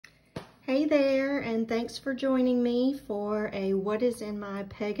Hey there, and thanks for joining me for a What is in my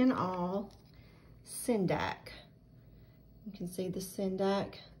Pagan All Sendak. You can see the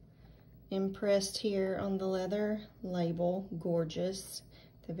Sendak impressed here on the leather label, gorgeous.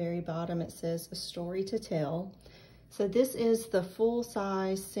 At the very bottom it says a story to tell. So this is the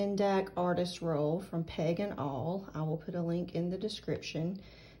full-size Sendak artist roll from Pagan All. I will put a link in the description.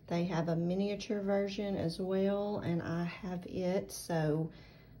 They have a miniature version as well, and I have it, so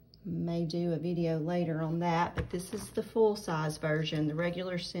may do a video later on that, but this is the full-size version, the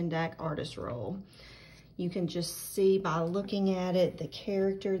regular Sendak artist roll. You can just see by looking at it the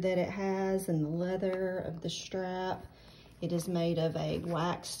character that it has and the leather of the strap. It is made of a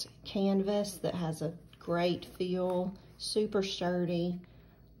waxed canvas that has a great feel, super sturdy.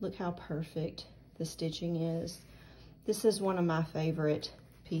 Look how perfect the stitching is. This is one of my favorite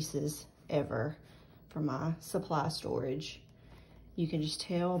pieces ever for my supply storage. You can just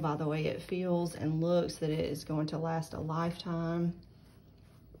tell by the way it feels and looks that it is going to last a lifetime.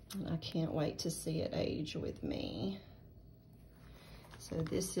 And I can't wait to see it age with me. So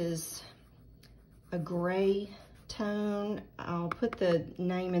this is a gray tone. I'll put the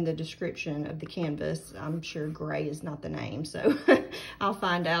name in the description of the canvas. I'm sure gray is not the name, so I'll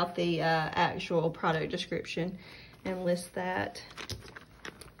find out the actual product description and list that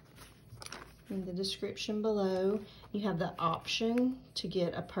in the description below. You have the option to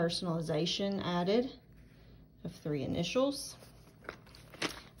get a personalization added of 3 initials.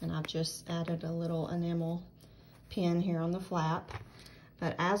 And I've just added a little enamel pin here on the flap.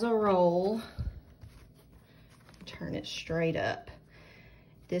 But as a roll, turn it straight up.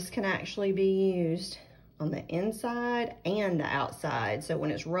 This can actually be used on the inside and the outside. So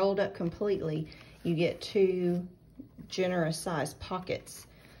when it's rolled up completely, you get 2 generous sized pockets.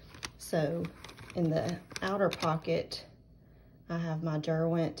 So in the outer pocket, I have my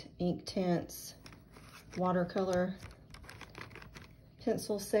Derwent Inktense watercolor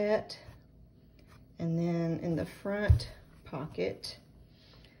pencil set. And then in the front pocket,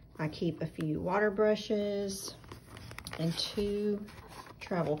 I keep a few water brushes and 2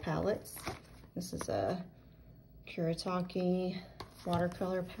 travel palettes. This is a Kuretake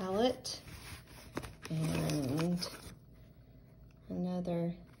watercolor palette and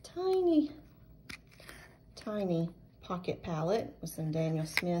another tiny pocket palette with some Daniel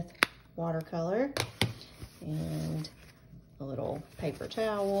Smith watercolor and a little paper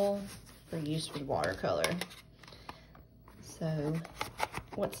towel for use with watercolor. So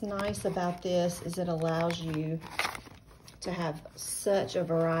what's nice about this is it allows you to have such a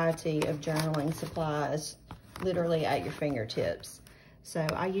variety of journaling supplies literally at your fingertips. So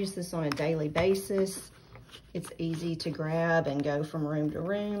I use this on a daily basis. It's easy to grab and go from room to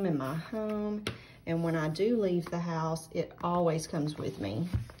room in my home. And when I do leave the house, it always comes with me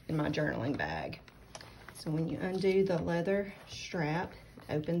in my journaling bag. So when you undo the leather strap,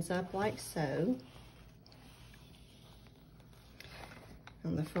 it opens up like so.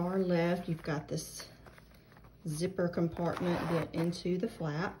 On the far left, you've got this zipper compartment built into the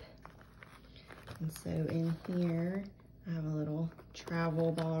flap. And so in here, I have a little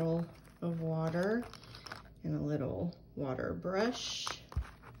travel bottle of water and a little water brush,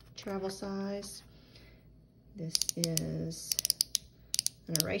 travel size. This is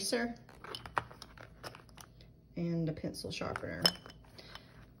an eraser and a pencil sharpener.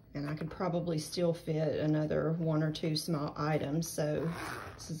 And I could probably still fit another 1 or 2 small items, so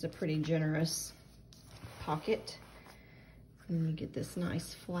this is a pretty generous pocket. And you get this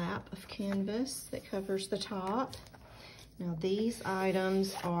nice flap of canvas that covers the top. Now these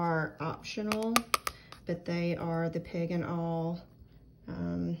items are optional, but they are the Pagan All.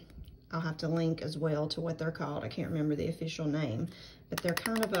 I'll have to link as well to what they're called. I can't remember the official name, but they're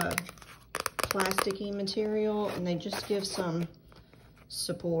kind of a plasticky material, and they just give some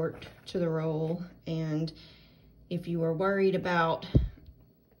support to the roll. And if you are worried about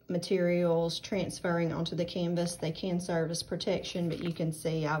materials transferring onto the canvas, they can serve as protection, but you can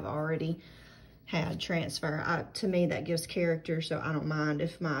see I've already had transfer. To me, that gives character, so I don't mind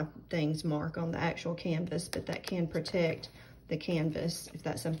if my things mark on the actual canvas, but that can protect the canvas if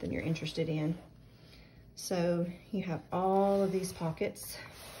that's something you're interested in. So you have all of these pockets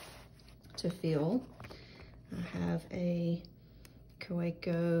to fill. I have a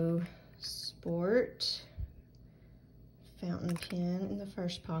Kaweco Sport fountain pen in the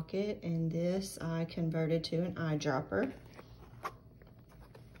first pocket, and this I converted to an eyedropper.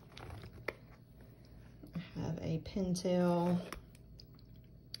 I have a Pentel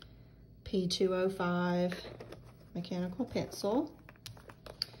P205 mechanical pencil,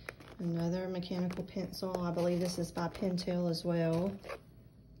 another mechanical pencil. I believe this is by Pentel as well.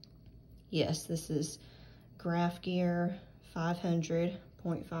 Yes, this is Graph Gear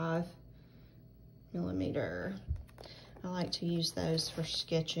 500.5 millimeter. I like to use those for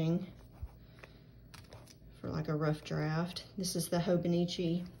sketching, for like a rough draft. This is the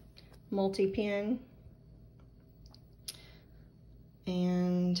Hobonichi multi-pen.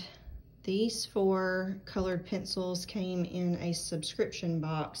 And these 4 colored pencils came in a subscription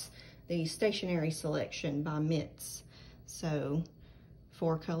box, the Stationery Selection by Mitts. So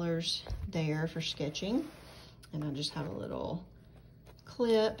 4 colors there for sketching. And I just have a little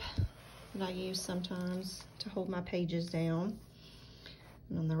clip that I use sometimes to hold my pages down.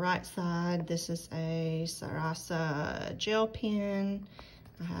 And on the right side, this is a Sarasa gel pen.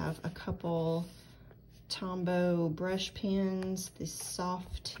 I have a couple Tombow brush pens, the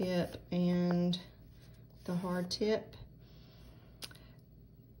soft tip and the hard tip.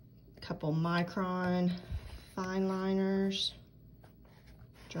 A couple Micron fine liners,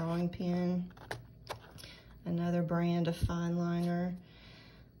 drawing pen, another brand of fine liner,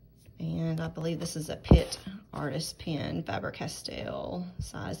 and I believe this is a Pitt Artist pen, Faber-Castell,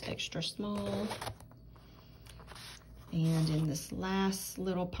 size extra small. And in this last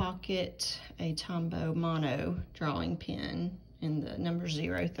little pocket, a Tombow Mono drawing pen in the number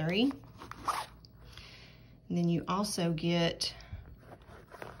 03. And then you also get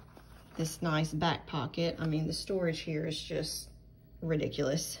this nice back pocket. I mean, the storage here is just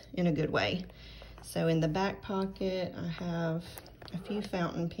ridiculous in a good way. So in the back pocket, I have a few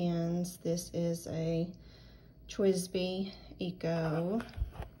fountain pens. This is a TWSBI Eco.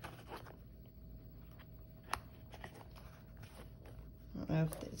 I don't know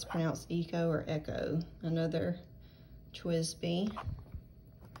if it's pronounced Eco or Echo. Another TWSBI.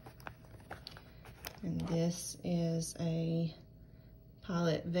 And this is a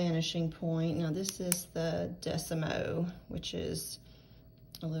Pilot Vanishing Point. Now this is the Decimo, which is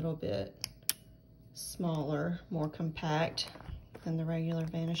a little bit smaller, more compact than the regular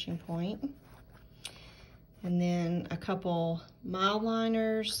Vanishing Point. And then a couple mild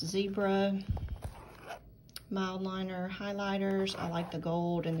liners, Zebra mild liner highlighters. I like the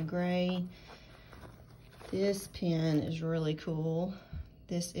gold and the gray. This pen is really cool.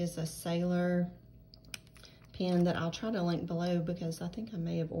 This is a Sailor pen that I'll try to link below because I think I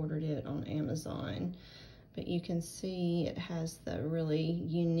may have ordered it on Amazon. But you can see it has the really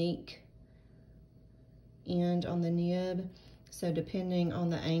unique end on the nib. So depending on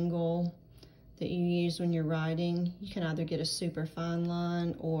the angle that you use when you're writing, you can either get a super fine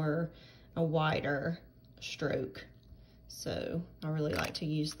line or a wider stroke. So I really like to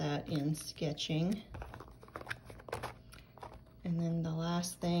use that in sketching. And then the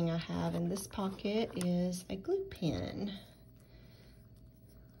last thing I have in this pocket is a glue pen.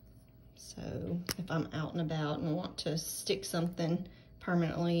 So if I'm out and about and want to stick something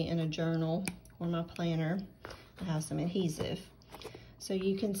permanently in a journal or my planner, I have some adhesive. So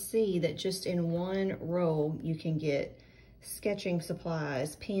you can see that just in one roll, you can get sketching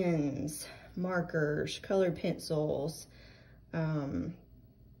supplies, pens, markers, colored pencils,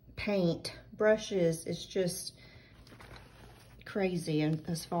 paint, brushes. It's just crazy and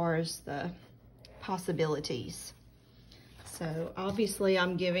as far as the possibilities. So obviously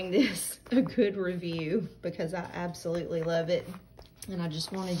I'm giving this a good review because I absolutely love it. And I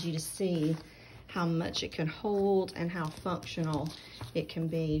just wanted you to see how much it can hold and how functional it can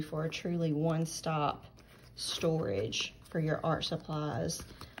be for a truly one-stop storage for your art supplies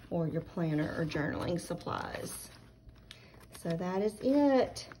or your planner or journaling supplies. So that is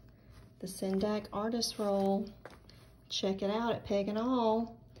it. The Sendak Artist Roll. Check it out at Peg and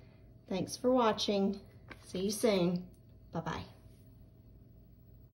All. Thanks for watching. See you soon. Bye-bye.